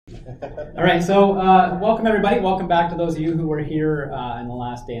All right, so welcome everybody. Welcome back to those of you who were here in the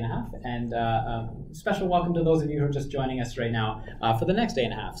last day and a half, and special welcome to those of you who are just joining us right now for the next day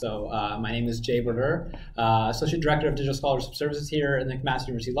and a half. So my name is Brodeur, Associate Director of Digital Scholarship Services here in the McMaster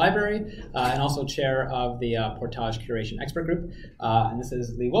University Library, and also Chair of the Portage Curation Expert Group. And this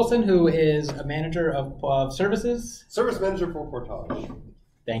is Lee Wilson, who is a Manager of Services. Service Manager for Portage.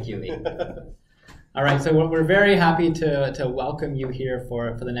 Thank you, Lee. All right, so we're very happy to welcome you here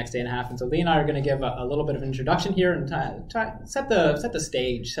for the next day and a half. And so Lee and I are going to give a little bit of an introduction here and set the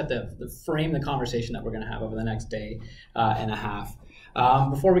stage, frame the conversation that we're going to have over the next day and a half.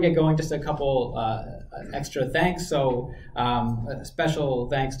 Before we get going, just a couple extra thanks. So a special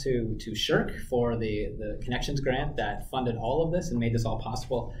thanks to Shirk for the Connections Grant that funded all of this and made this all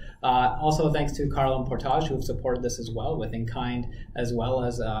possible. Also thanks to Carl and Portage, who have supported this as well with in-kind, as well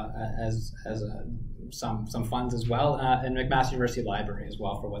as some funds as well, and McMaster University Library as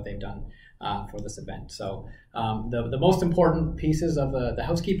well for what they've done for this event. So the most important pieces of the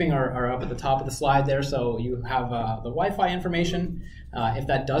housekeeping are up at the top of the slide there. So you have the Wi-Fi information. If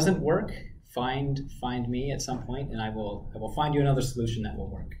that doesn't work, find me at some point, and I will find you another solution that will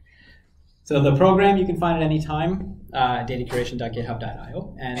work. So the program you can find at any time,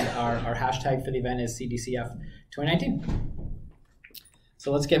 datacuration.github.io, and our hashtag for the event is CDCF 2019.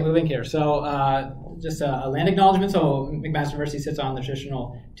 So let's get moving here. So just a land acknowledgement. So McMaster University sits on the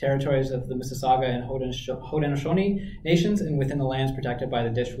traditional territories of the Mississauga and Haudenosaunee nations and within the lands protected by the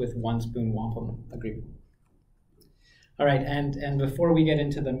Dish with One Spoon Wampum Agreement. All right, and before we get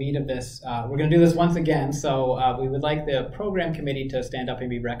into the meat of this, we're going to do this once again. So we would like the program committee to stand up and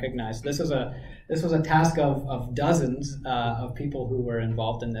be recognized. This was a task of dozens of people who were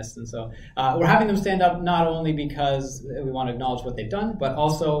involved in this, and so we're having them stand up not only because we want to acknowledge what they've done, but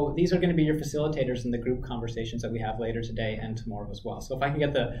also these are going to be your facilitators in the group conversations that we have later today and tomorrow as well. So if I can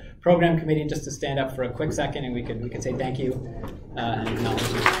get the program committee just to stand up for a quick second, and we could say thank you and acknowledge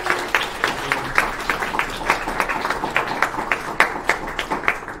you.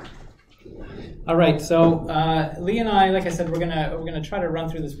 All right, so Lee and I, like I said, we're gonna try to run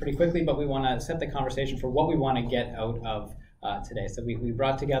through this pretty quickly, but we want to set the conversation for what we want to get out of today. So we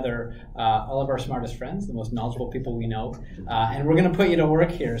brought together all of our smartest friends, the most knowledgeable people we know, and we're going to put you to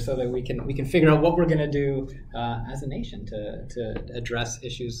work here so that we can figure out what we're going to do as a nation to address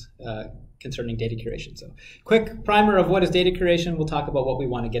issues concerning data curation. So quick primer of what is data curation. We'll talk about what we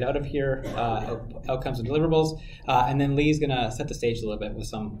want to get out of here, outcomes and deliverables, and then Lee's going to set the stage a little bit with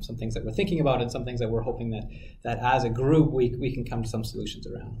some things that we're thinking about and some things that we're hoping that as a group we can come to some solutions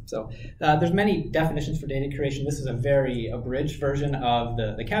around. So there's many definitions for data curation. This is a very abridged version of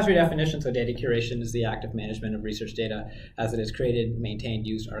the CASRI definition. So data curation is the active management of research data as it is created, maintained,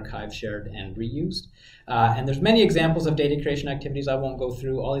 used, archived, shared, and reused. And there's many examples of data curation activities. I won't go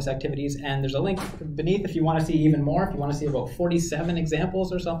through all these activities. And there's a link beneath if you want to see even more. If you want to see about 47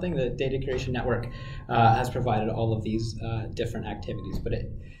 examples or something, the Data Curation Network has provided all of these different activities. But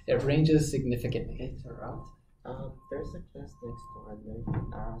it ranges significantly. Interrupt. There's a class next door, and they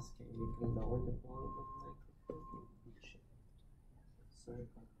can ask, and you can lower the volume of the microphone. Sorry.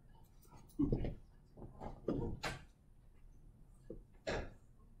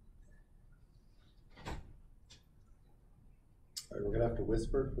 All right, we're going to have to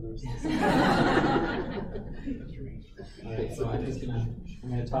whisper for the rest of this. All right, so I'm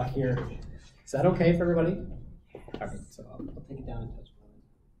going to talk here. Is that okay for everybody? All right, so I'll take it down and touch.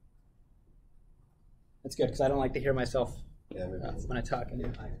 That's good, because I don't like to hear myself when I talk.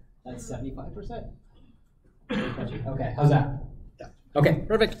 That's 75%. Okay, how's that? Okay,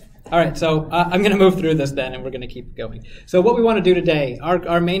 perfect. All right, so I'm going to move through this then, and we're going to keep going. So what we want to do today,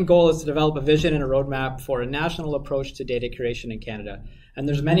 our main goal is to develop a vision and a roadmap for a national approach to data curation in Canada. And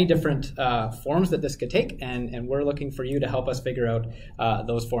there's many different forms that this could take, and we're looking for you to help us figure out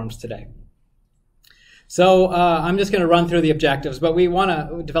those forms today. So I'm just going to run through the objectives, but we want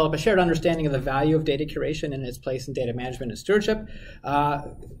to develop a shared understanding of the value of data curation and its place in data management and stewardship,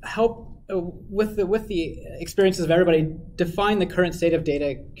 help with the experiences of everybody, define the current state of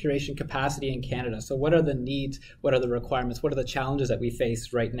data curation capacity in Canada. So what are the needs, what are the requirements, what are the challenges that we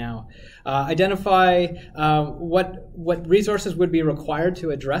face right now? Identify what resources would be required to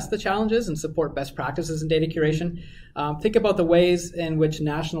address the challenges and support best practices in data curation. Think about the ways in which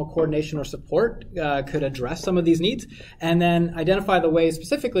national coordination or support could address some of these needs, and then identify the ways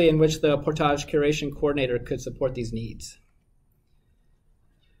specifically in which the Portage Curation Coordinator could support these needs.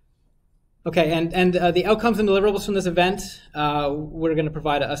 Okay, and the outcomes and deliverables from this event, we're going to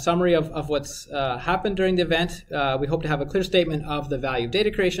provide a summary of what's happened during the event. We hope to have a clear statement of the value of data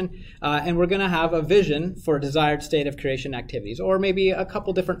curation, and we're going to have a vision for a desired state of curation activities, or maybe a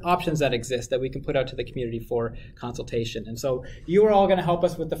couple different options that exist that we can put out to the community for consultation. And so you are all going to help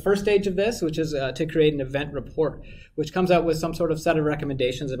us with the first stage of this, which is to create an event report, which comes out with some sort of set of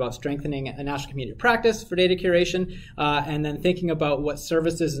recommendations about strengthening a national community practice for data curation, and then thinking about what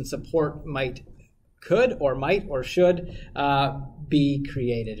services and support could or should be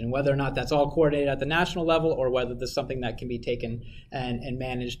created, and whether or not that's all coordinated at the national level or whether there's something that can be taken and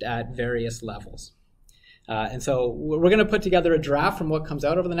managed at various levels. And so we're going to put together a draft from what comes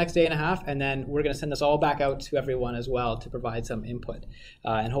out over the next day and a half, and then we're going to send this all back out to everyone as well to provide some input.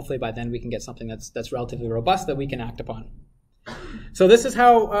 And hopefully by then we can get something that's relatively robust that we can act upon. So this is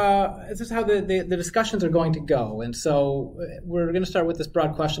how the discussions are going to go. And so we're going to start with this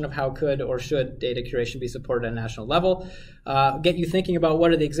broad question of how could or should data curation be supported at a national level. Get you thinking about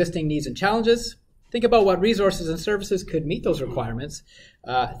what are the existing needs and challenges. Think about what resources and services could meet those requirements.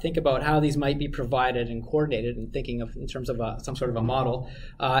 Think about how these might be provided and coordinated, and thinking of in terms of some sort of a model.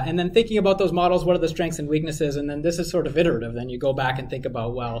 And then thinking about those models, what are the strengths and weaknesses? And then this is sort of iterative. Then you go back and think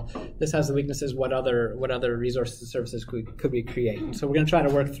about, well, this has the weaknesses. What other resources and services could we create? And so we're going to try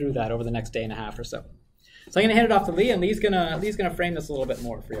to work through that over the next day and a half or so. So I'm going to hand it off to Lee, and Lee's going to frame this a little bit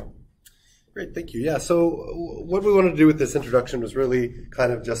more for you. Great, thank you. Yeah, so what we wanted to do with this introduction was really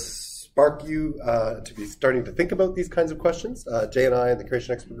kind of just spark you to be starting to think about these kinds of questions. Jay and I and the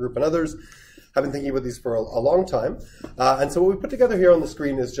Curation Expert Group and others have been thinking about these for a long time. And so what we put together here on the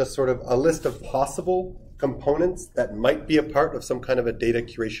screen is just sort of a list of possible components that might be a part of some kind of a data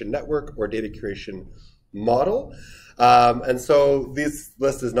curation network or data curation model. And so this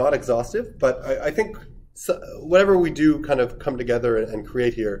list is not exhaustive, but I think whatever we do kind of come together and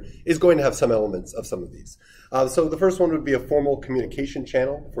create here is going to have some elements of some of these. So the first one would be a formal communication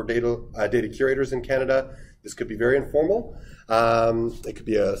channel for data curators in Canada. This could be very informal. It could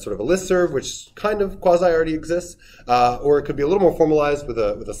be a sort of a listserv, which kind of quasi already exists, or it could be a little more formalized with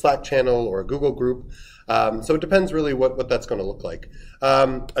a Slack channel or a Google group. So it depends really what that's going to look like.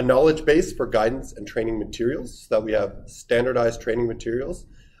 A knowledge base for guidance and training materials, so that we have standardized training materials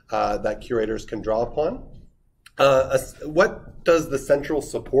that curators can draw upon. What does the central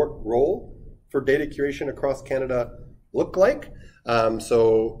support role for data curation across Canada look like?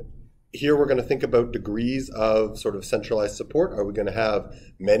 So here we're going to think about degrees of sort of centralized support. Are we going to have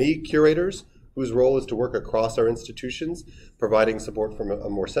many curators whose role is to work across our institutions, providing support from a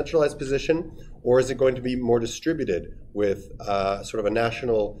more centralized position? Or is it going to be more distributed with sort of a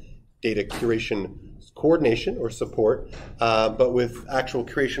national data curation coordination or support, but with actual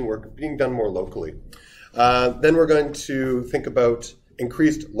curation work being done more locally? Then we're going to think about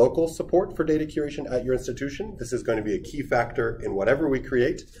increased local support for data curation at your institution. This is going to be a key factor in whatever we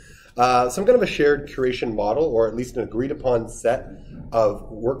create. Some kind of a shared curation model, or at least an agreed upon set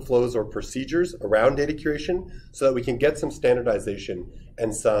of workflows or procedures around data curation, so that we can get some standardization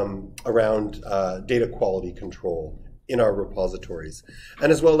and some around data quality control in our repositories,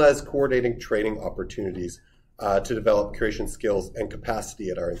 and as well as coordinating training opportunities to develop curation skills and capacity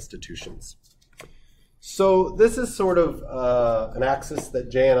at our institutions. So this is sort of an axis that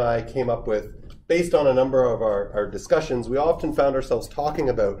Jay and I came up with based on a number of our discussions. We often found ourselves talking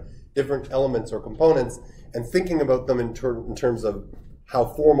about different elements or components and thinking about them in terms of how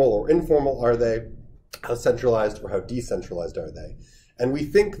formal or informal are they, how centralized or how decentralized are they. And we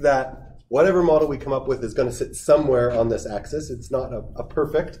think that whatever model we come up with is going to sit somewhere on this axis. It's not a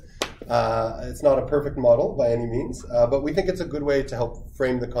perfect model by any means, but we think it's a good way to help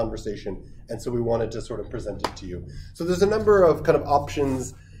frame the conversation, and so we wanted to sort of present it to you. So there's a number of kind of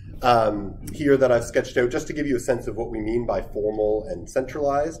options here that I've sketched out just to give you a sense of what we mean by formal and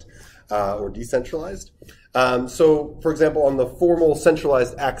centralized or decentralized. So for example, on the formal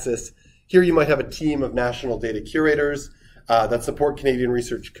centralized axis, here you might have a team of national data curators that support Canadian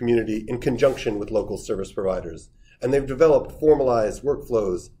research community in conjunction with local service providers. And they've developed formalized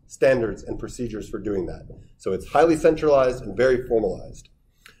workflows, standards, and procedures for doing that. So it's highly centralized and very formalized.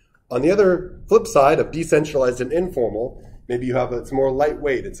 On the other flip side of decentralized and informal, maybe you have it's more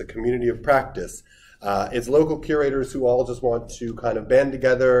lightweight, it's a community of practice. It's local curators who all just want to kind of band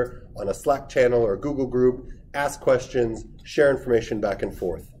together on a Slack channel or a Google group, ask questions, share information back and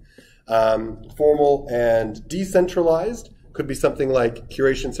forth. Formal and decentralized could be something like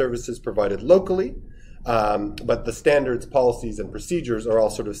curation services provided locally, but the standards, policies, and procedures are all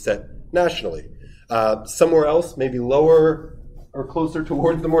sort of set nationally. Somewhere else, maybe lower or closer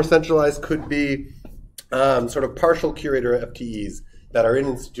towards the more centralized, could be sort of partial curator FTEs that are in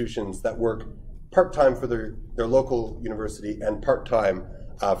institutions that work part-time for their local university and part-time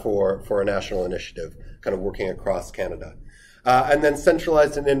for a national initiative, kind of working across Canada. And then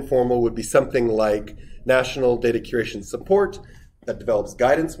centralized and informal would be something like national data curation support that develops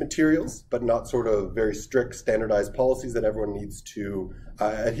guidance materials, but not sort of very strict standardized policies that everyone needs to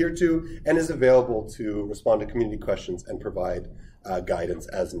adhere to, and is available to respond to community questions and provide guidance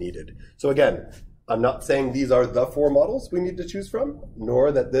as needed. So again, I'm not saying these are the 4 models we need to choose from,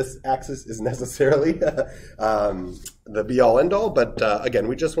 nor that this axis is necessarily the be-all, end-all, but again,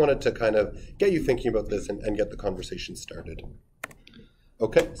 we just wanted to kind of get you thinking about this and get the conversation started.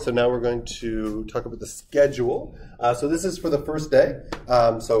 Okay, so now we're going to talk about the schedule. So this is for the first day,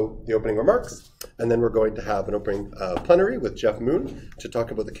 so the opening remarks, and then we're going to have an opening plenary with Jeff Moon to talk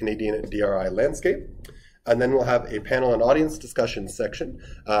about the Canadian DRI landscape. And then we'll have a panel and audience discussion section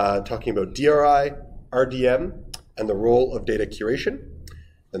talking about DRI, RDM, and the role of data curation.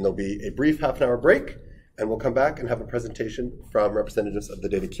 Then there'll be a brief half-an-hour break, and we'll come back and have a presentation from representatives of the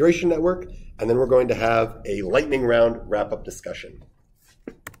Data Curation Network, and then we're going to have a lightning round wrap-up discussion.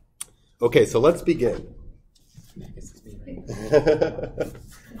 Okay, so let's begin.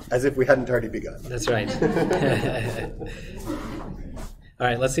 As if we hadn't already begun. That's right. All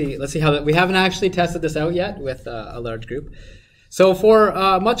right, let's see how that. We haven't actually tested this out yet with a large group. So for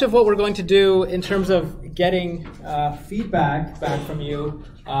much of what we're going to do in terms of getting feedback back from you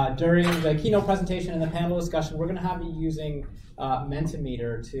during the keynote presentation and the panel discussion, we're going to have you using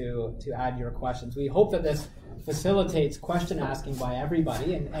Mentimeter to add your questions. We hope that this facilitates question asking by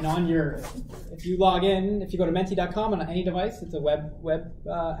everybody. And on your, if you log in, if you go to menti.com on any device, it's a web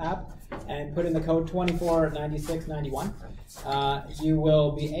app, and put in the code 249691, you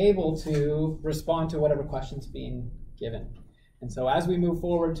will be able to respond to whatever question's being given. And so as we move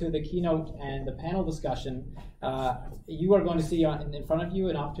forward to the keynote and the panel discussion, you are going to see in front of you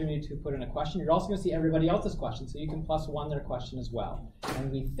an opportunity to put in a question. You're also going to see everybody else's question, so you can +1 their question as well.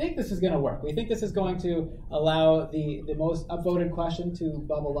 And we think this is going to work. We think this is going to allow the most upvoted question to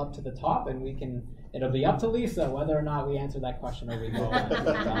bubble up to the top, and it'll be up to Lisa whether or not we answer that question or we go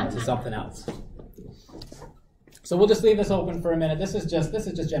on to something else. So we'll just leave this open for a minute. This is just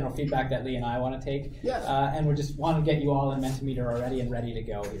general feedback that Lee and I want to take, and we just want to get you all in Mentimeter already and ready to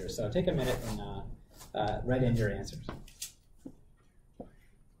go here. So take a minute and write in your answers.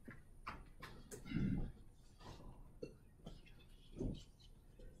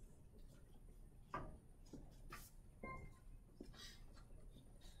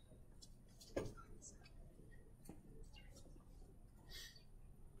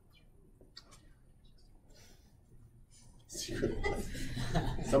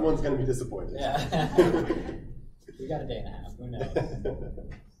 Someone's going to be disappointed. Yeah. We got a day and a half. Who knows?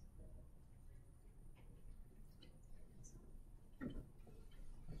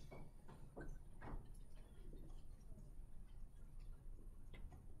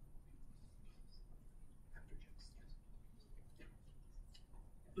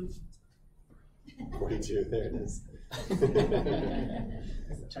 $42, there it is.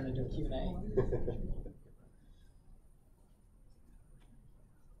 Turn into a Q&A.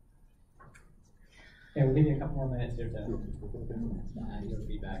 Yeah, we'll give you a couple more minutes here to add your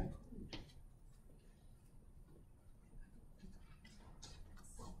feedback.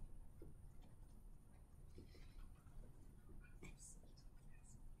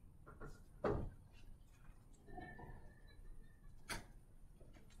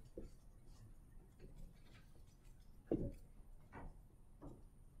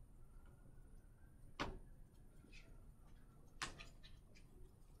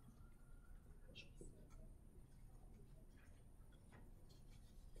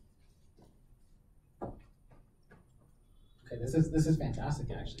 Okay, this is fantastic,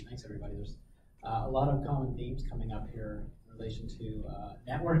 actually. Thanks, everybody. There's a lot of common themes coming up here in relation to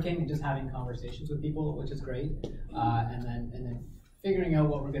networking and just having conversations with people, which is great. And then figuring out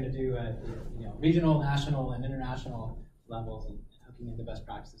what we're going to do at regional, national, and international levels, and hooking into best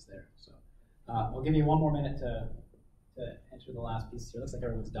practices there. So we'll give you one more minute to enter the last piece here. Looks like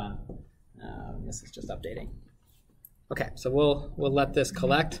everyone's done. This is just updating. Okay, so we'll let this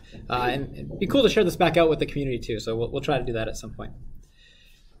collect, and it'd be cool to share this back out with the community too. So we'll try to do that at some point.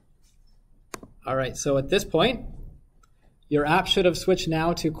 All right, so at this point, your app should have switched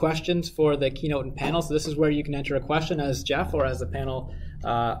now to questions for the keynote and panel. So this is where you can enter a question as Jeff or as the panel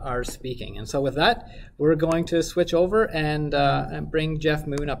are speaking. And so with that, we're going to switch over and bring Jeff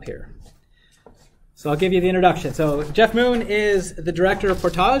Moon up here. So I'll give you the introduction. So Jeff Moon is the director of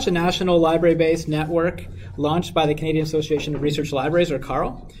Portage, a national library-based network launched by the Canadian Association of Research Libraries, or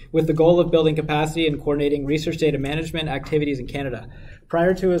CARL, with the goal of building capacity and coordinating research data management activities in Canada.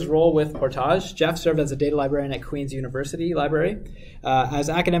 Prior to his role with Portage, Jeff served as a data librarian at Queen's University Library, as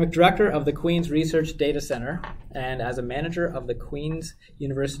academic director of the Queen's Research Data Center, and as a manager of the Queen's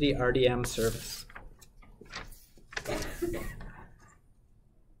University RDM service.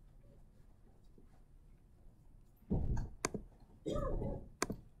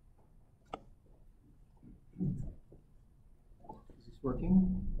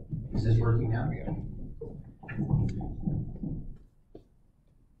 Working? Is this working now?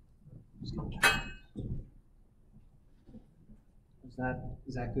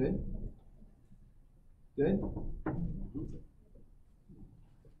 Is that good? Good?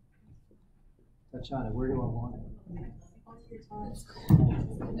 Touch on it. Where do I want it?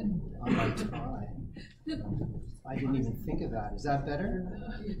 On my tie. I didn't even think of that. Is that better?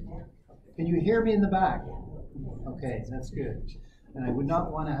 Can you hear me in the back? Okay, that's good. And I would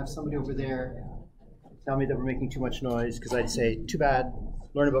not want to have somebody over there tell me that we're making too much noise, because I'd say, too bad,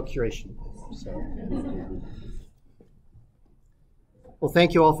 learn about curation. So. Well,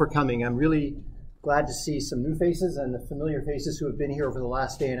 thank you all for coming. I'm really glad to see some new faces and the familiar faces who have been here over the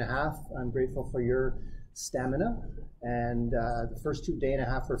last day and a half. I'm grateful for your stamina, and the first day and a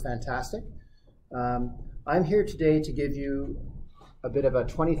half were fantastic. I'm here today to give you a bit of a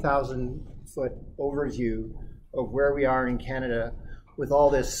 20,000-foot overview of where we are in Canada with all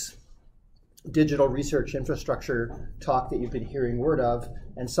this digital research infrastructure talk that you've been hearing word of.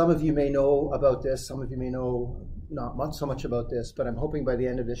 And some of you may know about this, some of you may know not so much about this, but I'm hoping by the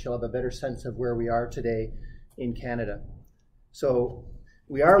end of this you'll have a better sense of where we are today in Canada. So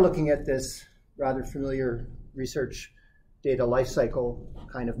we are looking at this rather familiar research data lifecycle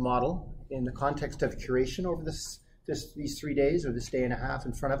kind of model in the context of curation over these 3 days, or this day and a half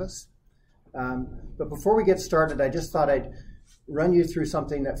in front of us. But before we get started, I just thought I'd run you through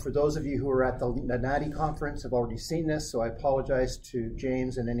something that, for those of you who were at the NADI conference, have already seen this, so I apologize to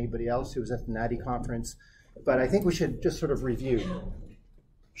James and anybody else who was at the NADI conference. But I think we should just sort of review.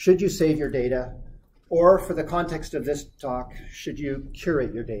 Should you save your data? Or, for the context of this talk, should you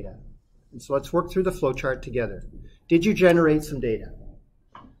curate your data? And so let's work through the flowchart together. Did you generate some data?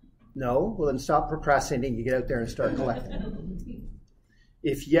 No? Well, then stop procrastinating. You get out there and start collecting.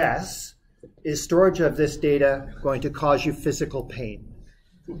 If yes, is storage of this data going to cause you physical pain?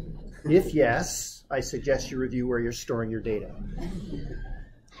 If yes, I suggest you review where you're storing your data.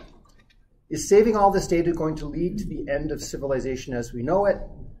 Is saving all this data going to lead to the end of civilization as we know it?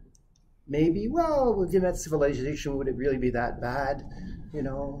 Maybe. Well, with the civilization, would it really be that bad? You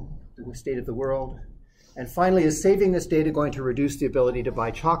know, the state of the world. And finally, is saving this data going to reduce the ability to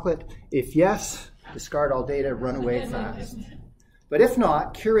buy chocolate? If yes, discard all data, run away fast. But if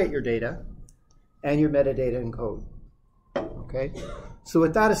not, curate your data and your metadata and code. Okay? So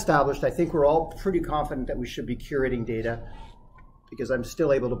with that established, I think we're all pretty confident that we should be curating data, because I'm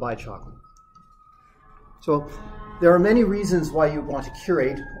still able to buy chocolate. So there are many reasons why you want to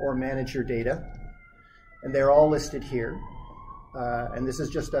curate or manage your data, and they're all listed here. And this is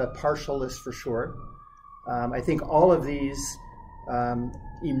just a partial list for sure. I think all of these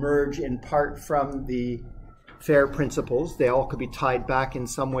emerge in part from the FAIR principles. They all could be tied back in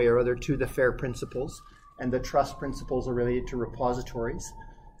some way or other to the FAIR principles, and the trust principles are related to repositories.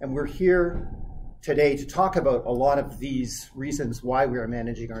 And we're here today to talk about a lot of these reasons why we are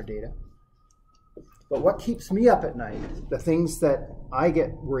managing our data. But what keeps me up at night, the things that I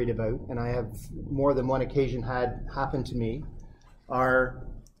get worried about, and I have more than one occasion had happen to me, are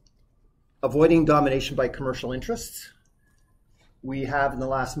avoiding domination by commercial interests. We have, in the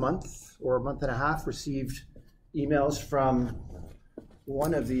last month or a month and a half, received emails from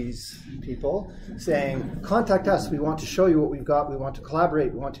one of these people saying, contact us, we want to show you what we've got, we want to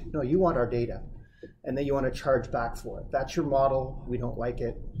collaborate, no, you want our data, and then you want to charge back for it. That's your model, we don't like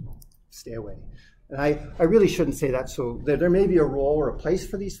it, stay away. And I really shouldn't say that, so there may be a role or a place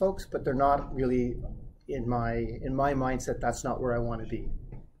for these folks, but they're not really, in my mindset, that's not where I want to be.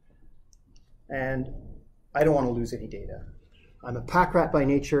 And I don't want to lose any data. I'm a pack rat by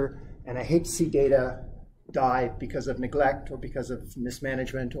nature, and I hate to see data die because of neglect or because of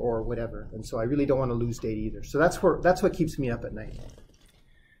mismanagement or whatever. And so I really don't want to lose data either. So that's what keeps me up at night.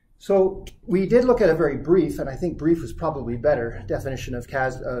 So we did look at a very brief, and I think brief was probably better, definition of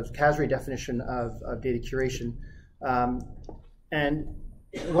CASRI definition of data curation. And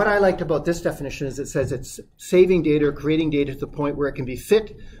what I liked about this definition is it says it's saving data or creating data to the point where it can be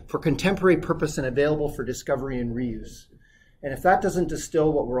fit for contemporary purpose and available for discovery and reuse. And if that doesn't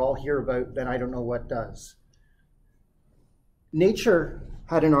distill what we're all here about, then I don't know what does. Nature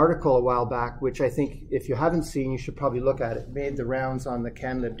had an article a while back, which I think if you haven't seen, you should probably look at it. It made the rounds on the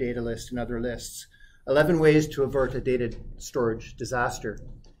CanLib data list and other lists. 11 ways to avert a data storage disaster.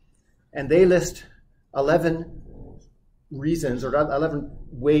 And they list 11 reasons or 11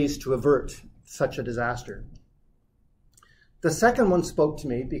 ways to avert such a disaster. The second one spoke to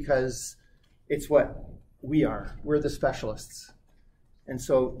me because it's what we are. We're the specialists. And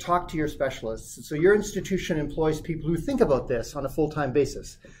so talk to your specialists. So your institution employs people who think about this on a full-time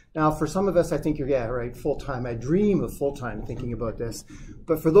basis. Now, for some of us, I think you're, yeah, right, full-time. I dream of full-time thinking about this.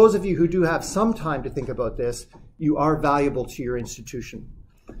 But for those of you who do have some time to think about this, you are valuable to your institution.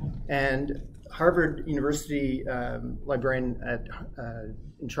 And Harvard University librarian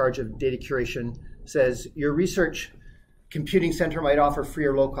in charge of data curation says, your research computing center might offer free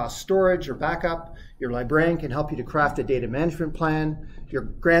or low-cost storage or backup. Your librarian can help you to craft a data management plan. Your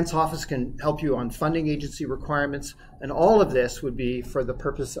grants office can help you on funding agency requirements. And all of this would be for the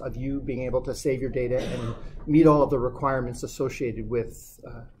purpose of you being able to save your data and meet all of the requirements associated with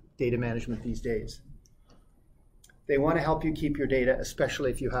data management these days. They want to help you keep your data,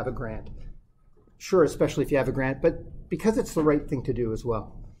 especially if you have a grant. Sure, especially if you have a grant, but because it's the right thing to do as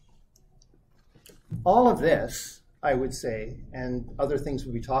well. All of this, I would say, and other things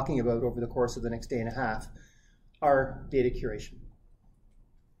we'll be talking about over the course of the next day and a half, are data curation.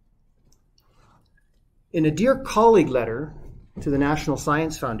 In a Dear Colleague letter to the National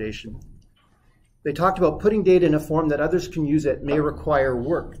Science Foundation, they talked about putting data in a form that others can use it may require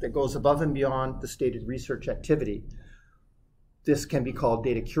work that goes above and beyond the stated research activity. This can be called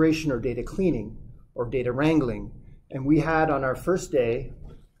data curation or data cleaning or data wrangling. And we had on our first day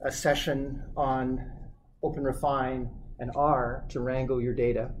a session on OpenRefine and R to wrangle your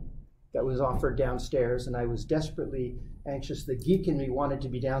data that was offered downstairs, and I was desperately anxious. The geek in me wanted to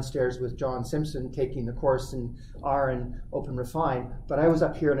be downstairs with John Simpson taking the course in R and OpenRefine, but I was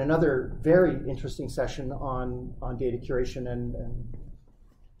up here in another very interesting session on data curation and I'm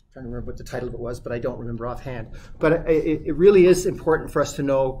trying to remember what the title of it was, but I don't remember offhand. But it really is important for us to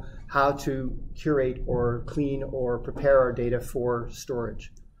know how to curate or clean or prepare our data for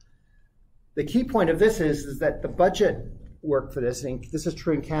storage. The key point of this is that the budget work for this, and this is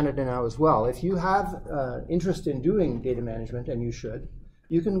true in Canada now as well, if you have interest in doing data management, and you should,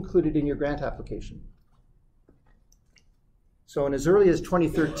 you can include it in your grant application. So in as early as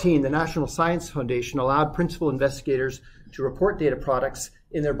 2013, the National Science Foundation allowed principal investigators to report data products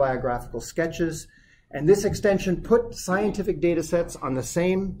in their biographical sketches, and this extension put scientific data sets on the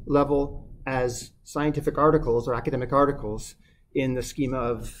same level as scientific articles or academic articles in the schema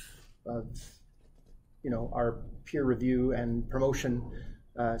of our peer review and promotion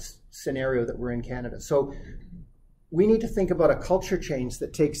scenario that we're in Canada. So we need to think about a culture change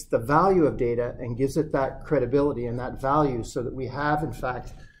that takes the value of data and gives it that credibility and that value so that we have, in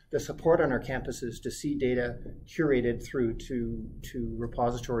fact, the support on our campuses to see data curated through to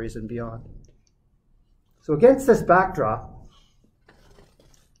repositories and beyond. So against this backdrop,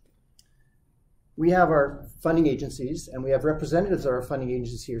 we have our funding agencies, and we have representatives of our funding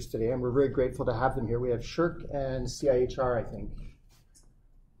agencies here today, and we're very grateful to have them here. We have SSHRC and CIHR, I think.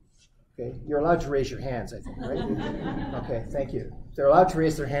 Okay, you're allowed to raise your hands, I think, right? Okay, thank you. They're allowed to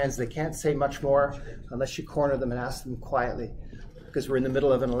raise their hands. They can't say much more unless you corner them and ask them quietly, because we're in the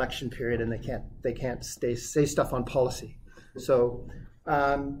middle of an election period and they can't say stuff on policy. So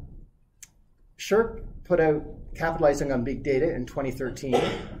SSHRC put out Capitalizing on Big Data in 2013,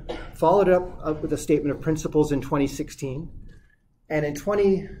 followed up with a statement of principles in 2016, and in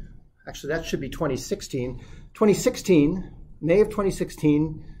that should be 2016. 2016, May of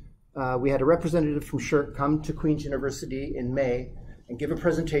 2016, we had a representative from SSHRC come to Queen's University in May and give a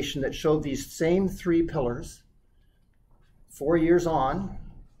presentation that showed these same three pillars. 4 years on,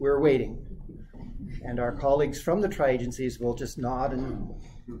 we're waiting. And our colleagues from the tri-agencies will just nod in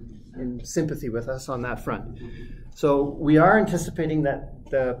sympathy with us on that front. So we are anticipating that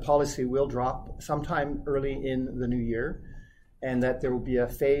the policy will drop sometime early in the new year, and that there will be a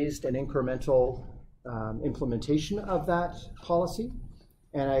phased and incremental implementation of that policy.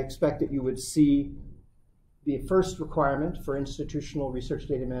 And I expect that you would see the first requirement for institutional research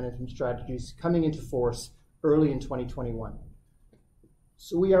data management strategies coming into force early in 2021.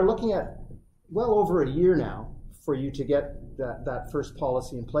 So we are looking at well over a year now for you to get that first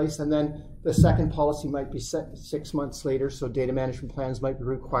policy in place. And then the second policy might be set 6 months later, so data management plans might be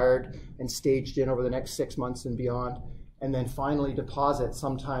required and staged in over the next 6 months and beyond. And then finally deposit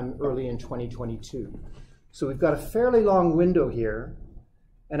sometime early in 2022. So we've got a fairly long window here.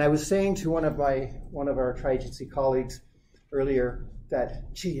 And I was saying to one of our tri-agency colleagues, earlier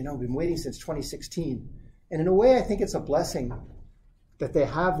that, gee, you know, we've been waiting since 2016. And in a way, I think it's a blessing that they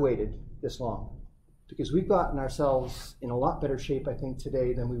have waited this long, because we've gotten ourselves in a lot better shape, I think,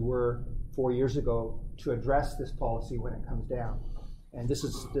 today than we were 4 years ago to address this policy when it comes down. And this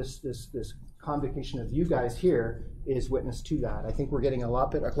convocation of you guys here is witness to that. I think we're getting a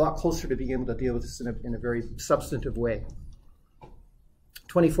lot closer to being able to deal with this in a very substantive way.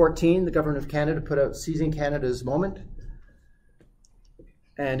 2014, the Government of Canada put out Seizing Canada's Moment.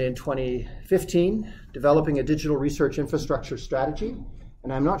 And in 2015, developing a digital research infrastructure strategy.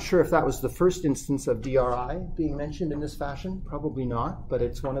 And I'm not sure if that was the first instance of DRI being mentioned in this fashion. Probably not, but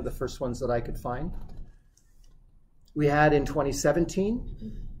it's one of the first ones that I could find. We had in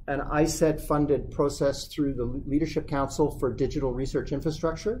 2017 an ICED-funded process through the Leadership Council for Digital Research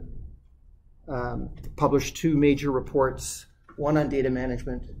Infrastructure. Published 2 major reports, one on data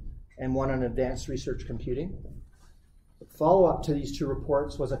management and one on advanced research computing. Follow-up to these 2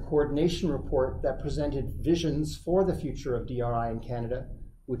 reports was a coordination report that presented visions for the future of DRI in Canada,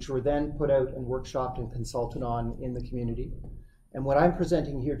 which were then put out and workshopped and consulted on in the community. And what I'm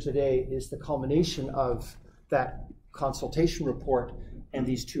presenting here today is the culmination of that consultation report and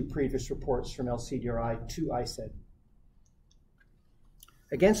these 2 previous reports from LCDRI to ICED.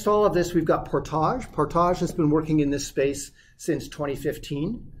 Against all of this, we've got Portage. Portage has been working in this space since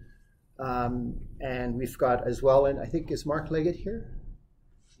 2015. And we've got as well, and I think, is Mark Leggett here?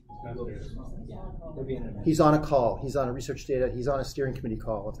 He's on a call. He's on a research data. He's on a steering committee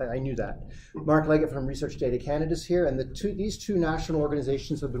call. I knew that. Mark Leggett from Research Data Canada is here, and these two national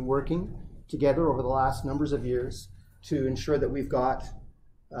organizations have been working together over the last numbers of years to ensure that we've got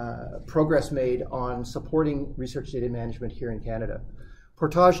progress made on supporting research data management here in Canada.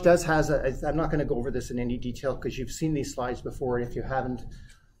 Portage I'm not going to go over this in any detail because you've seen these slides before, and if you haven't,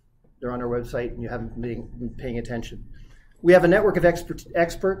 they're on our website and you haven't been paying attention. We have a network of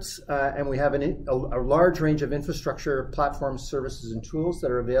experts and we have a large range of infrastructure, platforms, services, and tools that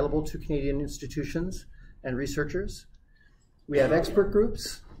are available to Canadian institutions and researchers. We have expert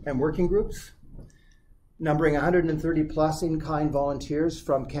groups and working groups, numbering 130 plus in-kind volunteers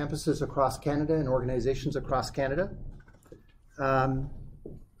from campuses across Canada and organizations across Canada. The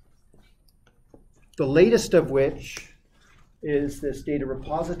latest of which is this data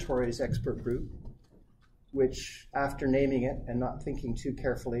repositories expert group, which, after naming it and not thinking too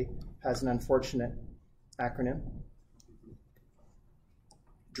carefully, has an unfortunate acronym,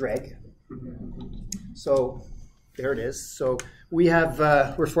 DREG. So there it is. So we have,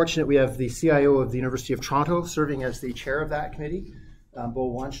 we're fortunate we have the CIO of the University of Toronto serving as the chair of that committee,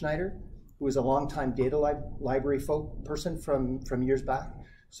 Bo Wanschneider, who is a longtime data library person from years back.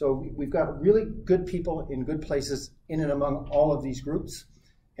 So we've got really good people in good places in and among all of these groups.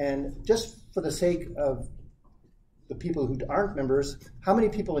 And just for the sake of the people who aren't members, how many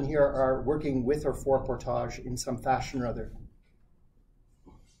people in here are working with or for Portage in some fashion or other?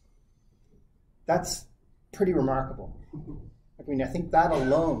 That's pretty remarkable. I mean, I think that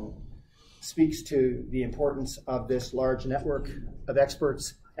alone speaks to the importance of this large network of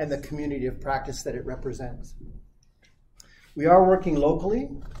experts and the community of practice that it represents. We are working locally.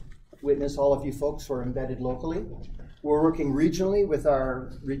 Witness all of you folks who are embedded locally. We're working regionally with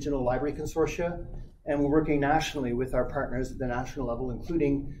our regional library consortia, and we're working nationally with our partners at the national level,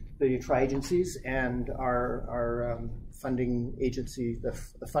 including the tri-agencies and our funding agency, the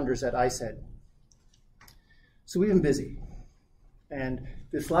funders at ICED. So we've been busy. And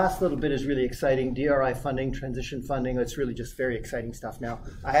this last little bit is really exciting. DRI funding, transition funding, it's really just very exciting stuff now.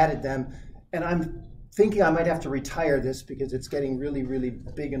 I added them, and I'm thinking I might have to retire this because it's getting really, really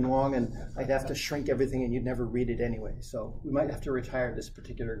big and long, and I'd have to shrink everything and you'd never read it anyway. So we might have to retire this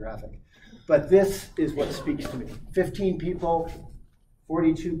particular graphic. But this is what speaks to me. 15 people,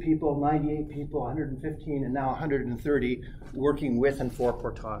 42 people, 98 people, 115, and now 130 working with and for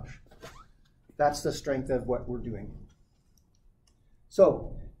Portage. That's the strength of what we're doing.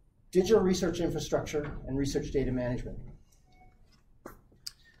 So, digital research infrastructure and research data management.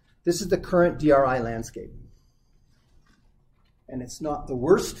 This is the current DRI landscape. And it's not the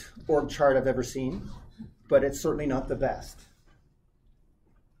worst org chart I've ever seen, but it's certainly not the best.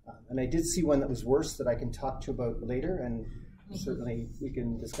 And I did see one that was worse that I can talk to you about later, and certainly we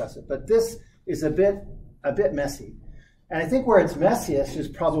can discuss it. But this is a bit messy. And I think where it's messiest is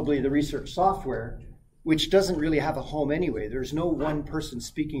probably the research software, which doesn't really have a home anyway. There's no one person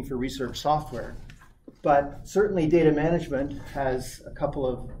speaking for research software. But certainly data management has a couple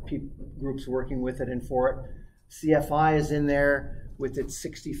of groups working with it and for it. CFI is in there with its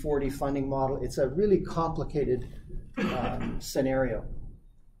 60-40 funding model. It's a really complicated scenario.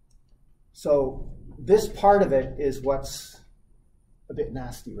 So this part of it is what's a bit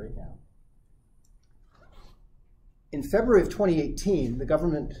nasty right now. In February of 2018, the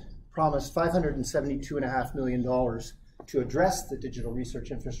government promised $572.5 million to address the digital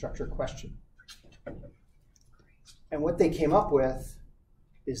research infrastructure question. And what they came up with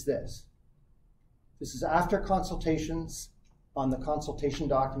is this. This is after consultations on the consultation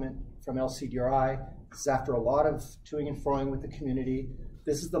document from LCDRI. This is after a lot of toing and froing with the community.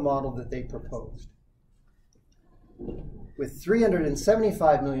 This is the model that they proposed. With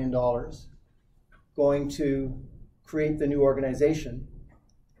 $375 million going to create the new organization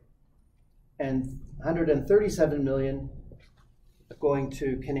and $137 million going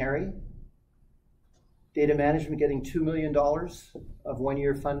to Canary, data management getting $2 million of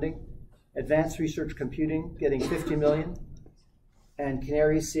one-year funding, advanced research computing getting $50 million, and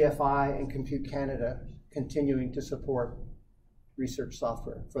Canary, CFI, and Compute Canada continuing to support research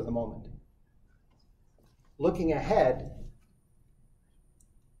software for the moment. Looking ahead,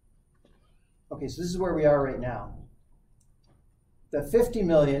 okay, so this is where we are right now. The $50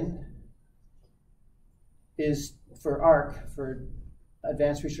 million is for ARC, for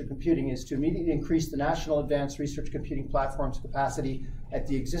Advanced Research Computing, is to immediately increase the national advanced research computing platform's capacity at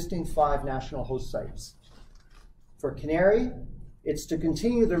the existing 5 national host sites. For Canary, it's to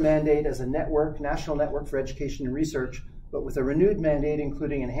continue their mandate as a network, national network for education and research, but with a renewed mandate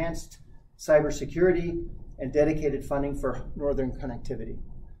including enhanced cybersecurity and dedicated funding for northern connectivity.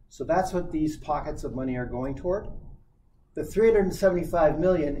 So that's what these pockets of money are going toward. The $375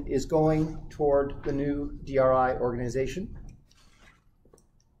 million is going toward the new DRI organization.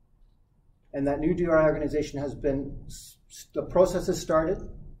 And that new DRI organization has been, the process has started,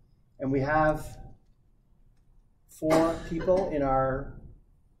 and we have 4 people in our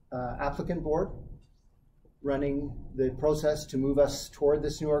applicant board running the process to move us toward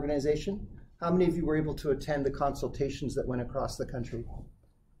this new organization. How many of you were able to attend the consultations that went across the country?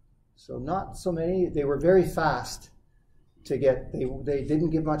 So not so many. They were very fast to get, they didn't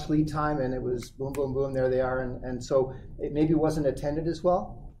give much lead time, and it was boom, boom, boom, there they are. And so it maybe wasn't attended as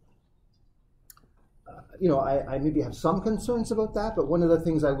well. You know, I maybe have some concerns about that, but one of the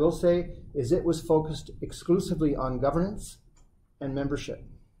things I will say is it was focused exclusively on governance and membership.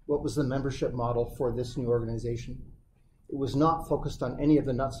 What was the membership model for this new organization? It was not focused on any of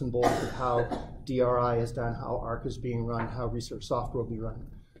the nuts and bolts of how DRI is done, how ARC is being run, how research software will be run.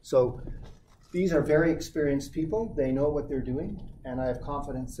 So these are very experienced people. They know what they're doing, and I have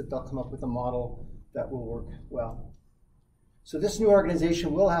confidence that they'll come up with a model that will work well. So this new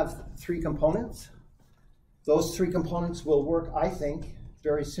organization will have 3 components. Those 3 components will work, I think,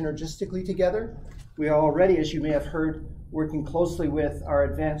 very synergistically together. We are already, as you may have heard, working closely with our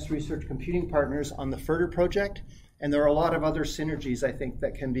advanced research computing partners on the FURDER project, and there are a lot of other synergies, I think,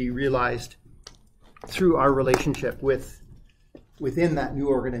 that can be realized through our relationship within that new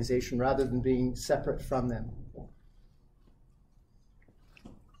organization rather than being separate from them.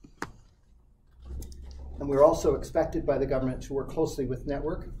 And we're also expected by the government to work closely with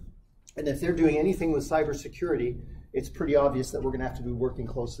Network. And if they're doing anything with cybersecurity, it's pretty obvious that we're going to have to be working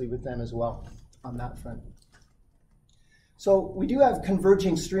closely with them as well on that front. So we do have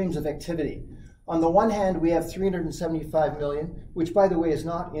converging streams of activity. On the one hand, we have $375 million, which, by the way, is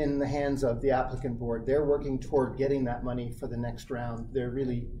not in the hands of the applicant board. They're working toward getting that money for the next round.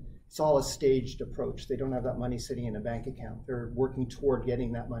 It's all a staged approach. They don't have that money sitting in a bank account. They're working toward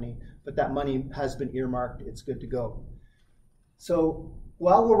getting that money, but that money has been earmarked. It's good to go. So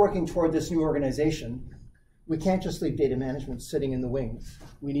while we're working toward this new organization, we can't just leave data management sitting in the wings.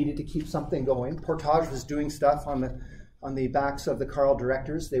 We needed to keep something going. Portage was doing stuff on the backs of the Carl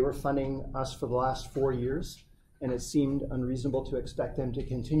directors. They were funding us for the last 4 years, and it seemed unreasonable to expect them to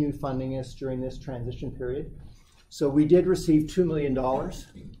continue funding us during this transition period. So we did receive $2 million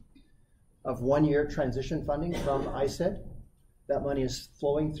of one-year transition funding from ISED. That money is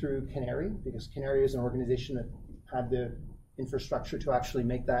flowing through Canary, because Canary is an organization that had the infrastructure to actually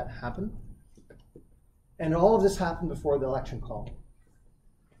make that happen. And all of this happened before the election call.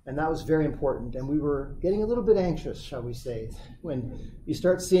 And that was very important. And we were getting a little bit anxious, shall we say, when you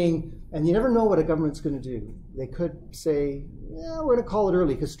start seeing, and you never know what a government's going to do. They could say, yeah, we're going to call it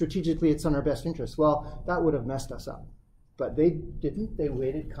early because strategically it's in our best interest. Well, that would have messed us up. But they didn't. They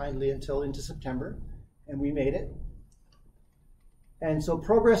waited kindly until into September, and we made it. And so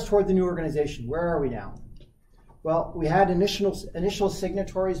progress toward the new organization. Where are we now? Well, we had initial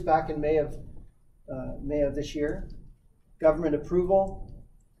signatories back in May of this year. Government approval.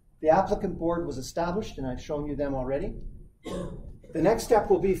 The applicant board was established, and I've shown you them already. The next step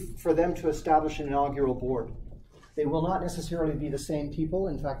will be for them to establish an inaugural board. They will not necessarily be the same people.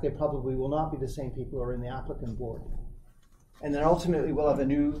 In fact, they probably will not be the same people who are in the applicant board. And then ultimately we'll have a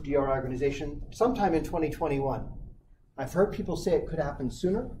new DR organization sometime in 2021. I've heard people say it could happen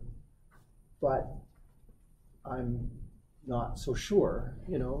sooner, but I'm not so sure.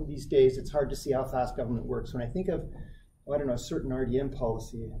 You know, these days it's hard to see how fast government works. When I think of, I don't know, a certain RDM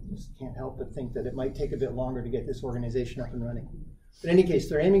policy, I just can't help but think that it might take a bit longer to get this organization up and running. But in any case,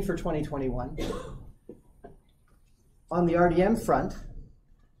 they're aiming for 2021. On the RDM front,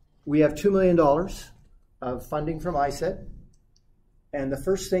 we have $2 million of funding from ISET. And the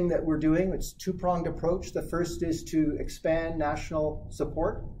first thing that we're doing, it's a two-pronged approach. The first is to expand national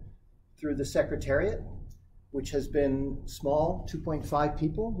support through the Secretariat, which has been small, 2.5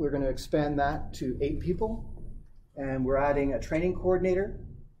 people. We're going to expand that to 8 people. And we're adding a training coordinator,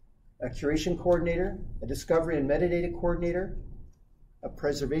 a curation coordinator, a discovery and metadata coordinator, a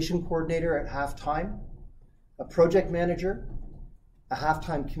preservation coordinator at half-time, a project manager, a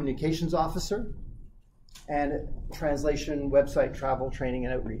half-time communications officer, and translation, website, travel, training,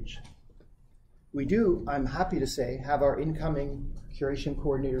 and outreach. We do, I'm happy to say, have our incoming curation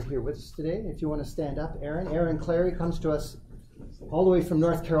coordinator here with us today. If you want to stand up, Erin. Erin Clary comes to us all the way from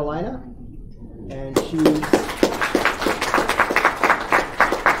North Carolina, and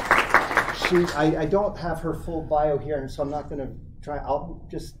I don't have her full bio here, and so I'm not going to try.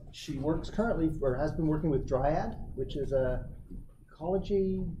 She works currently, or has been working with Dryad, which is a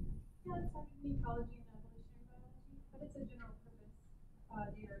ecology. Yeah, it's technically ecology and evolutionary biology, but it's a general purpose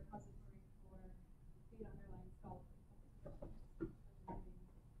data repository for data underlying scholars.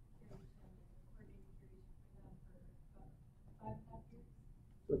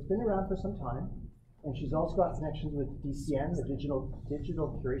 So it's been around for some time, and she's also got connections with DCN, the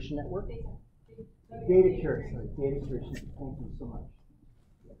Digital Curation Network. Data curation. Thank you so much.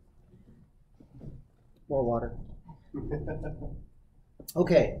 More water.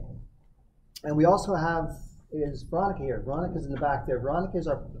 Okay. And we also have, is Veronica here. Veronica's in the back there. Veronica is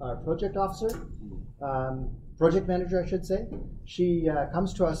our project officer, project manager, I should say. She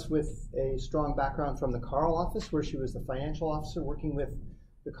comes to us with a strong background from the Carl office, where she was the financial officer working with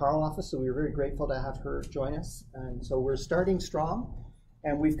the Carl office, so we were very grateful to have her join us. And so we're starting strong,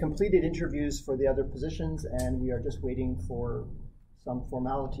 and we've completed interviews for the other positions, and we are just waiting for some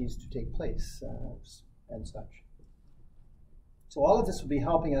formalities to take place and such. So all of this will be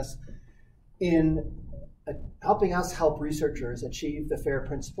helping us help researchers achieve the FAIR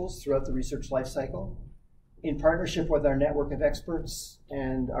principles throughout the research life cycle, in partnership with our network of experts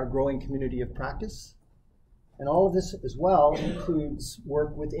and our growing community of practice. And all of this as well includes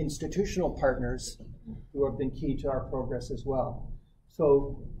work with institutional partners who have been key to our progress as well.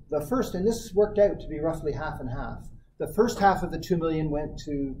 So the first, and this worked out to be roughly half and half. The first half of the $2 million went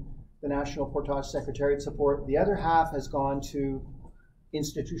to the National Portage Secretariat support. The other half has gone to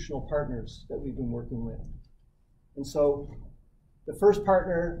institutional partners that we've been working with. And so the first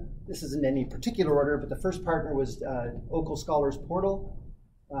partner, this isn't in any particular order, but the first partner was Oakle Scholars Portal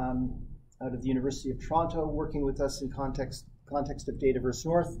out of the University of Toronto, working with us in context of Dataverse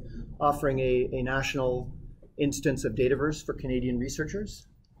North, offering a national instance of Dataverse for Canadian researchers.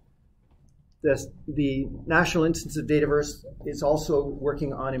 The National Instance of Dataverse is also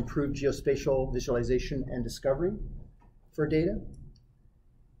working on improved geospatial visualization and discovery for data.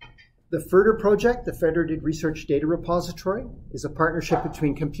 The FERDR project, the Federated Research Data Repository, is a partnership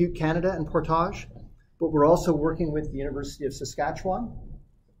between Compute Canada and Portage, but we're also working with the University of Saskatchewan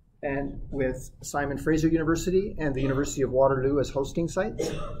and with Simon Fraser University and the University of Waterloo as hosting sites.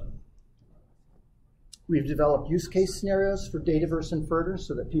 We've developed use case scenarios for Dataverse and FERDR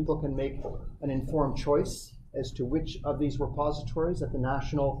so that people can make an informed choice as to which of these repositories at the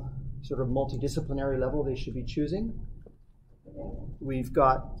national sort of multidisciplinary level they should be choosing. We've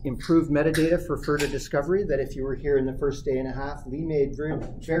got improved metadata for FERDR discovery that if you were here in the first day and a half, Lee made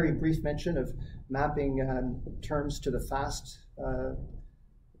very brief mention of mapping terms to the FAST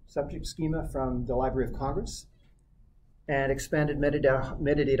subject schema from the Library of Congress, and expanded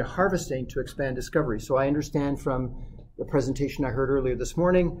metadata harvesting to expand discovery. So I understand from the presentation I heard earlier this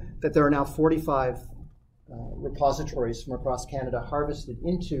morning that there are now 45 repositories from across Canada harvested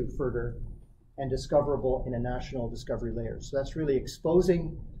into FERDR and discoverable in a national discovery layer. So that's really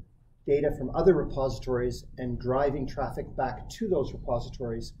exposing data from other repositories and driving traffic back to those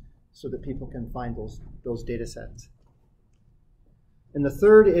repositories so that people can find those data sets. And the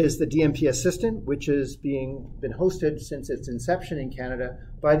third is the DMP Assistant, which is been hosted since its inception in Canada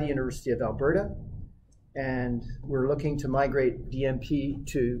by the University of Alberta. And we're looking to migrate the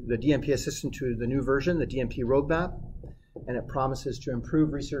DMP Assistant to the new version, the DMP Roadmap. And it promises to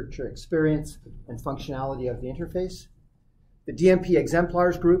improve researcher experience and functionality of the interface. The DMP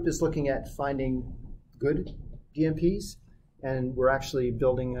Exemplars group is looking at finding good DMPs. and we're actually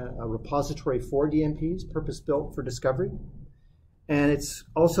building a repository for DMPs, purpose-built for discovery. And it's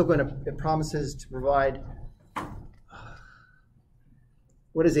also it promises to provide,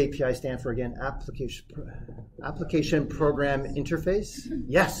 what does API stand for again? Application Program Interface?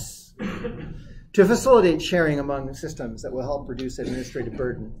 Yes! To facilitate sharing among systems that will help reduce administrative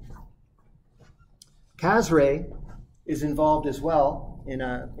burden. CASRE is involved as well in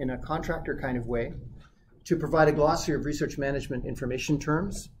a contractor kind of way to provide a glossary of research management information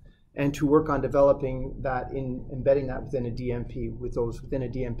terms and to work on developing that, embedding that within a DMP, within a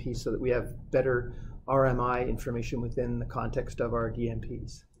DMP, so that we have better RMI information within the context of our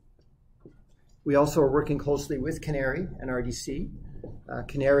DMPs. We also are working closely with Canary and RDC.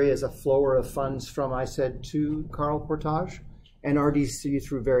 Canary is a flower of funds from ISED to Carl Portage, and RDC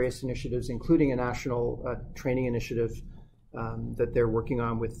through various initiatives, including a national training initiative that they're working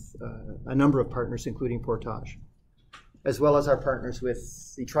on with a number of partners, including Portage, as well as our partners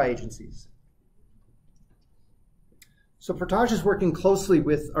with the tri-agencies. So Portage is working closely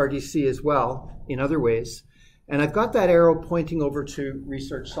with RDC as well in other ways, and I've got that arrow pointing over to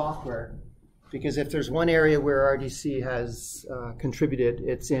research software, because if there's one area where RDC has contributed,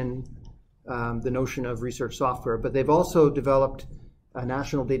 it's in the notion of research software. But they've also developed a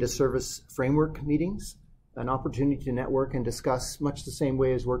national data service framework meetings, an opportunity to network and discuss much the same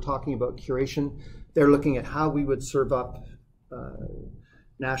way as we're talking about curation. They're looking at how we would serve up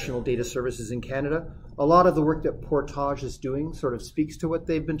national data services in Canada. A lot of the work that Portage is doing sort of speaks to what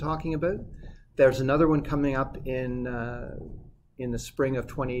they've been talking about. There's another one coming up in the spring of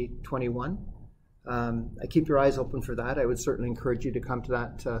 2021. I keep your eyes open for that. I would certainly encourage you to come to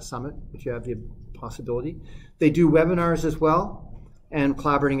that summit if you have the possibility. They do webinars as well, and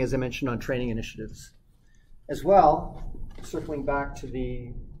collaborating, as I mentioned, on training initiatives. As well, circling back to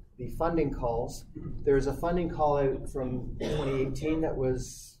the funding calls, there's a funding call out from 2018 that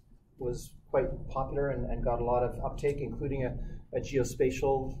was quite popular and got a lot of uptake, including the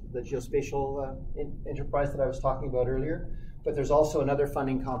geospatial enterprise that I was talking about earlier. But there's also another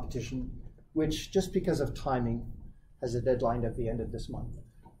funding competition, which, just because of timing, has a deadline at the end of this month.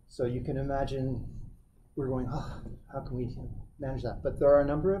 So you can imagine we're going, oh, how can we manage that? But there are a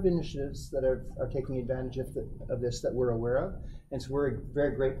number of initiatives that are taking advantage of this that we're aware of. And so we're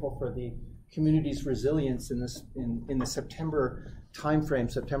very grateful for the community's resilience in the September timeframe,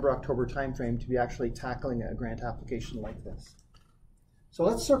 September-October timeframe, to be actually tackling a grant application like this. So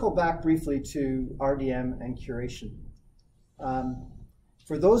let's circle back briefly to RDM and curation.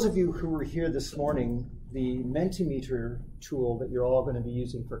 For those of you who were here this morning, the Mentimeter tool that you're all going to be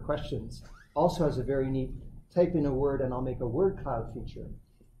using for questions also has a very neat type in a word and I'll make a word cloud feature.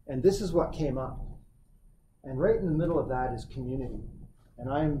 And this is what came up. And right in the middle of that is community. And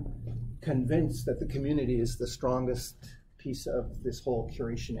I'm convinced that the community is the strongest piece of this whole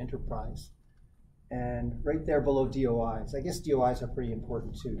curation enterprise. And right there below DOIs, I guess DOIs are pretty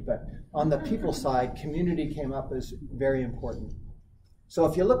important too, but on the people side, community came up as very important. So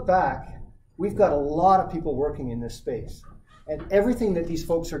if you look back, we've got a lot of people working in this space. And everything that these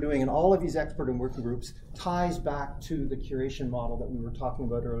folks are doing and all of these expert and working groups ties back to the curation model that we were talking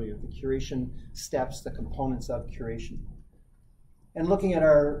about earlier, the curation steps, the components of curation. And looking at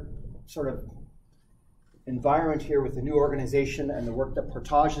our sort of environment here with the new organization and the work that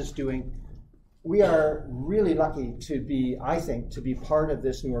Portage is doing, we are really lucky to be, I think, to be part of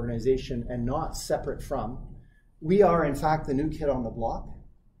this new organization and not separate from. We are, in fact, the new kid on the block.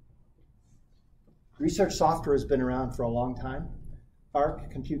 Research software has been around for a long time.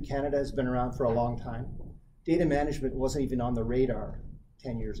 ARC, Compute Canada, has been around for a long time. Data management wasn't even on the radar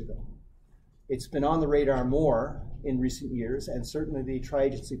 10 years ago. It's been on the radar more in recent years, and certainly the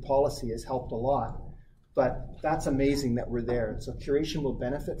tri-agency policy has helped a lot. But that's amazing that we're there. So curation will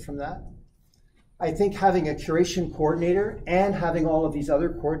benefit from that. I think having a curation coordinator and having all of these other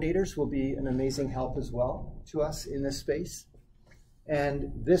coordinators will be an amazing help as well to us in this space.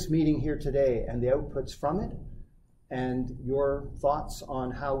 And this meeting here today and the outputs from it and your thoughts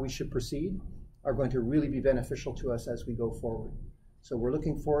on how we should proceed are going to really be beneficial to us as we go forward. So we're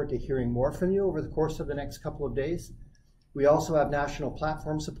looking forward to hearing more from you over the course of the next couple of days. We also have national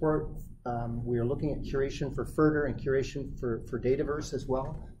platform support. We are looking at curation for Further and curation for Dataverse as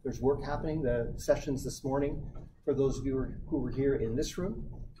well. There's work happening. The sessions this morning, for those of you who were here in this room,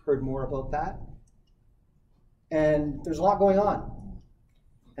 heard more about that. And there's a lot going on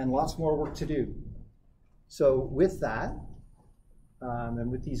and lots more work to do. So with that,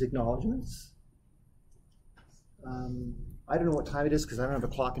 and with these acknowledgements, I don't know what time it is because I don't have a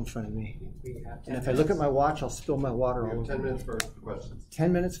clock in front of me. And if I look at my watch, I'll spill my water all over. 10 minutes for questions.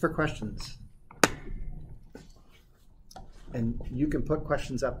 10 minutes for questions. And you can put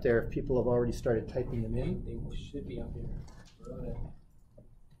questions up there if people have already started typing them in. They should be up here.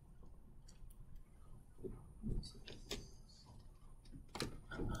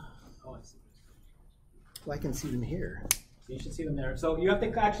 Oh, I see. Well, I can see them here. You should see them there. So you have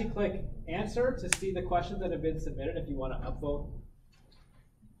to actually click answer to see the questions that have been submitted if you want to upvote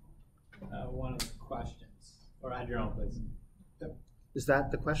one of the questions, or add your own, please. Is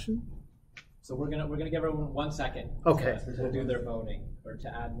that the question? So we're gonna give everyone 1 second Okay. to do their voting or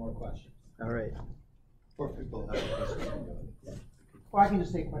to add more questions. All right. Or people have questions. Or I can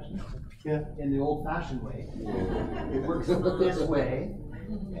just take questions. Yeah. In the old-fashioned way. It works this way.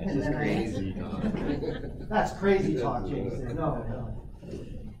 And then I answer. That's crazy talk, Jason. No.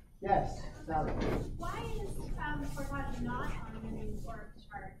 Yes, Sally. Why is Portage not on the new org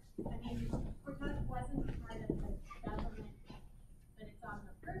chart? I mean, Portage wasn't part of the government, but it's on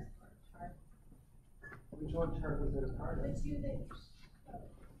the first org chart. Which org chart was it a part of? The two that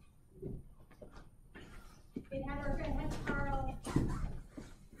it had Carl.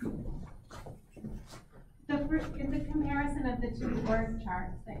 In the comparison of the two org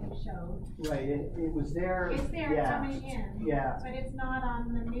charts that you showed. Right, it was there. It's there coming in. Yeah. But it's not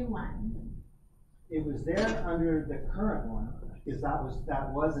on the new one. It was there under the current one, because that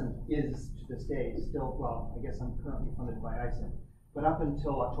was and is to this day still, well, I guess I'm currently funded by ISIN. But up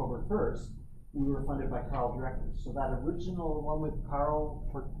until October 1st, we were funded by Carl directly. So that original one with Carl,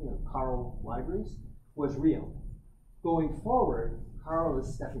 Carl Libraries, was real. Going forward, Carl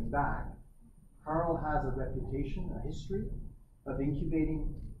is stepping back. Carl has a reputation, a history of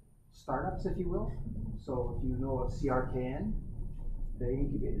incubating startups, if you will. So if you know of CRKN, they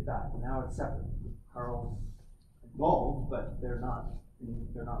incubated that. Now it's separate. Carl's involved, but they're not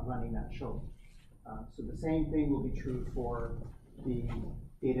running that show. So the same thing will be true for the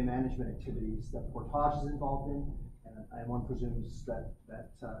data management activities that Portage is involved in, and one presumes that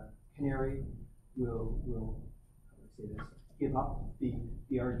Canary will how do I say this, give up the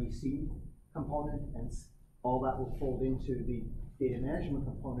RDC component, and all that will fold into the data management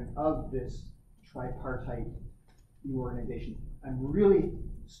component of this tripartite new organization. I'm really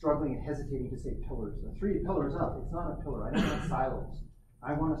struggling and hesitating to say pillars. The 3 pillars up, it's not a pillar. I don't want silos.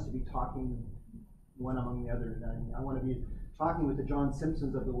 I want us to be talking one among the other. I want to be talking with the John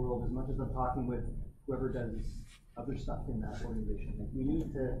Simpsons of the world as much as I'm talking with whoever does other stuff in that organization. Like, we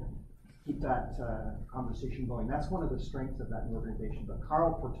need to keep that conversation going. That's one of the strengths of that new organization. But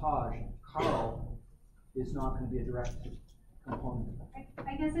Carl Portage, Carl is not going to be a direct component.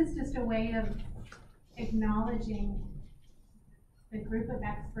 I guess it's just a way of acknowledging the group of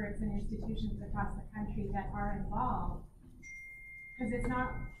experts and institutions across the country that are involved. Because it's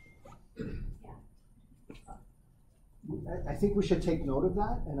not, I think we should take note of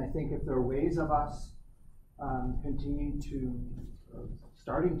that, and I think if there are ways of us continuing to,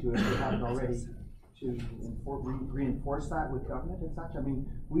 starting to, if we haven't already, to reinforce that with government and such. I mean,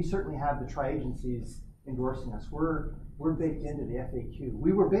 we certainly have the tri-agencies endorsing us. We're baked into the FAQ.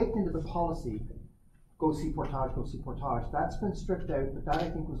 We were baked into the policy, go see Portage, go see Portage. That's been stripped out, but that I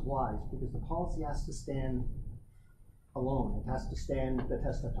think was wise, because the policy has to stand alone. It has to stand the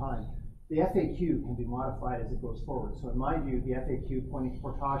test of time. The FAQ can be modified as it goes forward. So in my view, the FAQ pointing to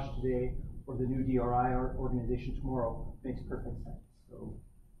Portage today or the new DRI organization tomorrow makes perfect sense. So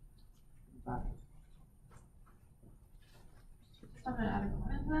that. I'm going to add a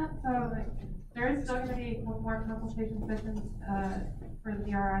comment to that. So there is still going to be more consultation sessions for the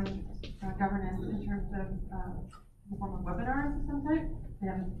DRI governance in terms of the form of webinars of some type. They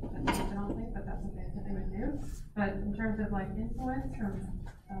haven't been I don't think, but that's something that they would do. But in terms of like influence from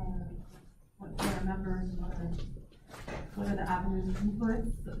what are members, what are the avenues of influence,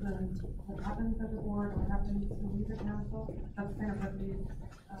 what happens at the board, what happens in the user council, that's kind of what these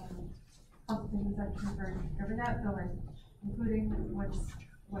consultation sections are covering that. So like including what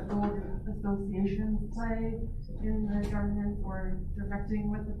role do associations play in the governance or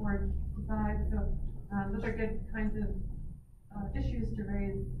directing what the board decides. So those are good kinds of issues to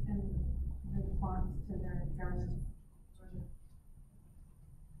raise in response to their governance.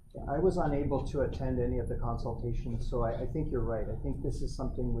 I was unable to attend any of the consultations, so I think you're right. I think this is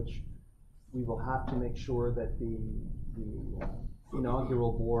something which we will have to make sure that the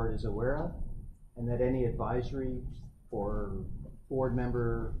inaugural board is aware of, and that any advisory or board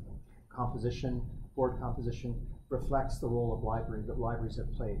member composition, board composition, reflects the role of library that libraries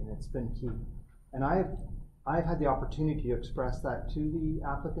have played, and it's been key. And I've had the opportunity to express that to the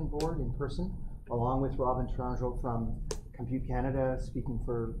applicant board in person, along with Robin Tourangeau from Compute Canada, speaking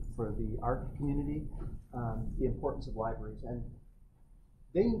for the art community, the importance of libraries. And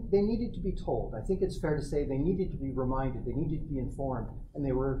they needed to be told. I think it's fair to say they needed to be reminded, they needed to be informed, and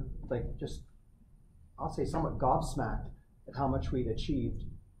they were like just, I'll say, somewhat gobsmacked at how much we'd achieved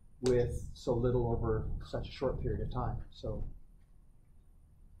with so little over such a short period of time. So.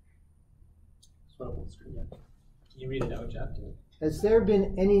 Can you read it out, Jeff? Has there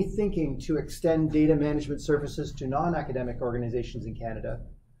been any thinking to extend data management services to non-academic organizations in Canada?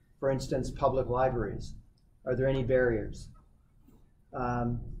 For instance, public libraries. Are there any barriers?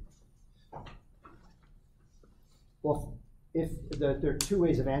 Well, there are two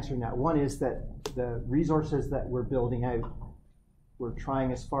ways of answering that. One is that the resources that we're building out, we're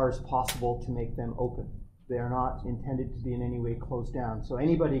trying as far as possible to make them open. They are not intended to be in any way closed down. So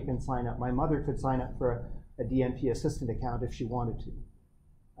anybody can sign up. My mother could sign up for a DNP assistant account if she wanted to.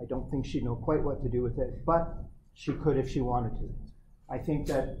 I don't think she'd know quite what to do with it, but she could if she wanted to. I think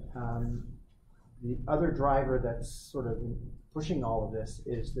that the other driver that's sort of pushing all of this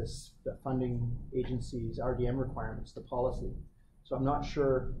is the funding agencies' RDM requirements, the policy. So I'm not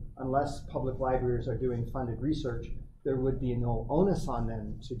sure, unless public libraries are doing funded research, there would be no onus on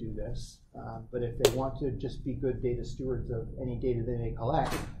them to do this. But if they want to just be good data stewards of any data they may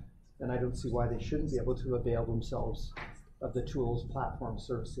collect, then I don't see why they shouldn't be able to avail themselves of the tools, platform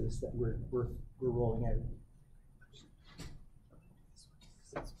services that we're rolling out.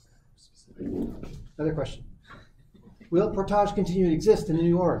 Another question. Will Portage continue to exist in the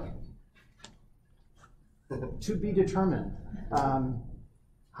new org? To be determined.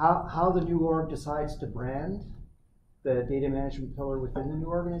 How the new org decides to brand the data management pillar within the new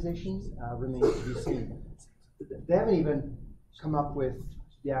organizations remains to be seen. They haven't even come up with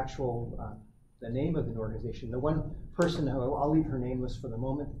the actual the name of the organization. The one person who, I'll leave her nameless for the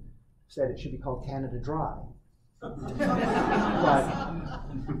moment, said it should be called Canada Dry. But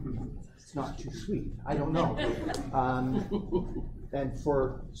it's not too sweet. I don't know. And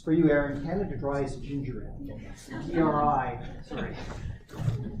for you, Aaron, Canada Dry is ginger ale. DRI. Sorry.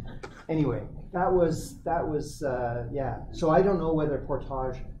 Anyway, that was yeah. So I don't know whether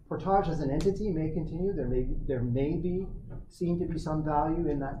Portage as an entity may continue. There may be seen to be some value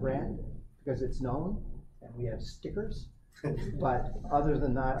in that brand because it's known and we have stickers. But other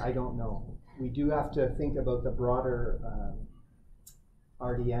than that, I don't know. We do have to think about the broader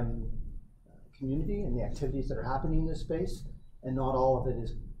RDM community and the activities that are happening in this space, and not all of it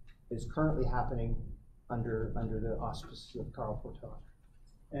is currently happening under the auspices of Carl Portage.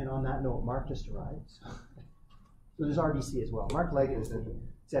 And on that note, Mark just arrived. So there's RDC as well. Mark Leggett is the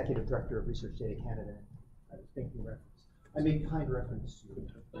Executive Director of Research Data Canada. I was thinking reference. I made kind reference to you.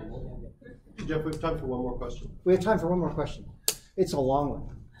 Jeff, we have time for one more question. We have time for one more question. It's a long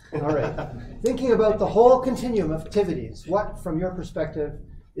one. All right. Thinking about the whole continuum of activities, what, from your perspective,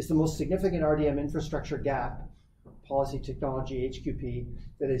 is the most significant RDM infrastructure gap, policy, technology, HQP,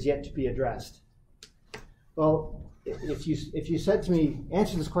 that is yet to be addressed? Well, if you said to me,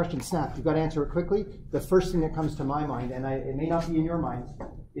 answer this question, snap, you've got to answer it quickly, the first thing that comes to my mind, and it may not be in your mind,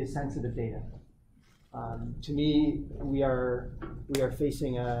 is sensitive data. To me, we are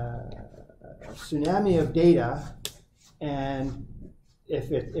facing a tsunami of data, and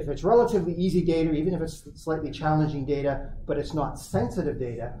if it's relatively easy data, even if it's slightly challenging data, but it's not sensitive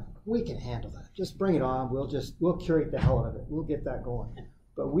data, we can handle that. Just bring it on. We'll curate the hell out of it. We'll get that going.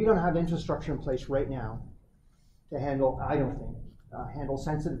 But we don't have infrastructure in place right now to handle, I don't think, handle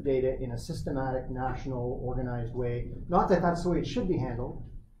sensitive data in a systematic, national, organized way. Not that that's the way it should be handled,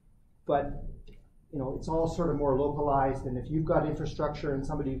 but it's all sort of more localized. And if you've got infrastructure and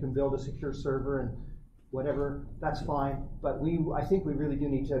somebody who can build a secure server and whatever, that's fine. But I think we really do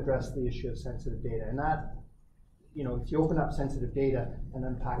need to address the issue of sensitive data. And that, if you open up sensitive data and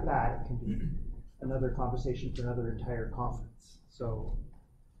unpack that, it can be another conversation for another entire conference. So,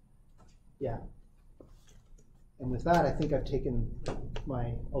 yeah. And with that, I think I've taken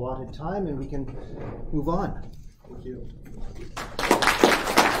my allotted time and we can move on. Thank you.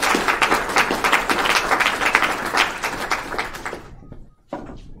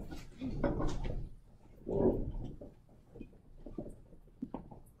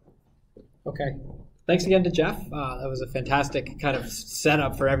 Okay. Thanks again to Jeff. That was a fantastic kind of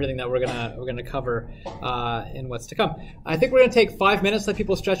setup for everything that we're gonna cover in what's to come. I think we're gonna take 5 minutes, let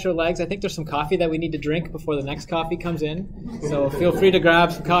people stretch their legs. I think there's some coffee that we need to drink before the next coffee comes in. So feel free to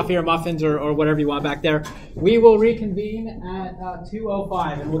grab some coffee or muffins or whatever you want back there. We will reconvene at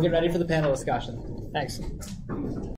 2:05 and we'll get ready for the panel discussion. Thanks.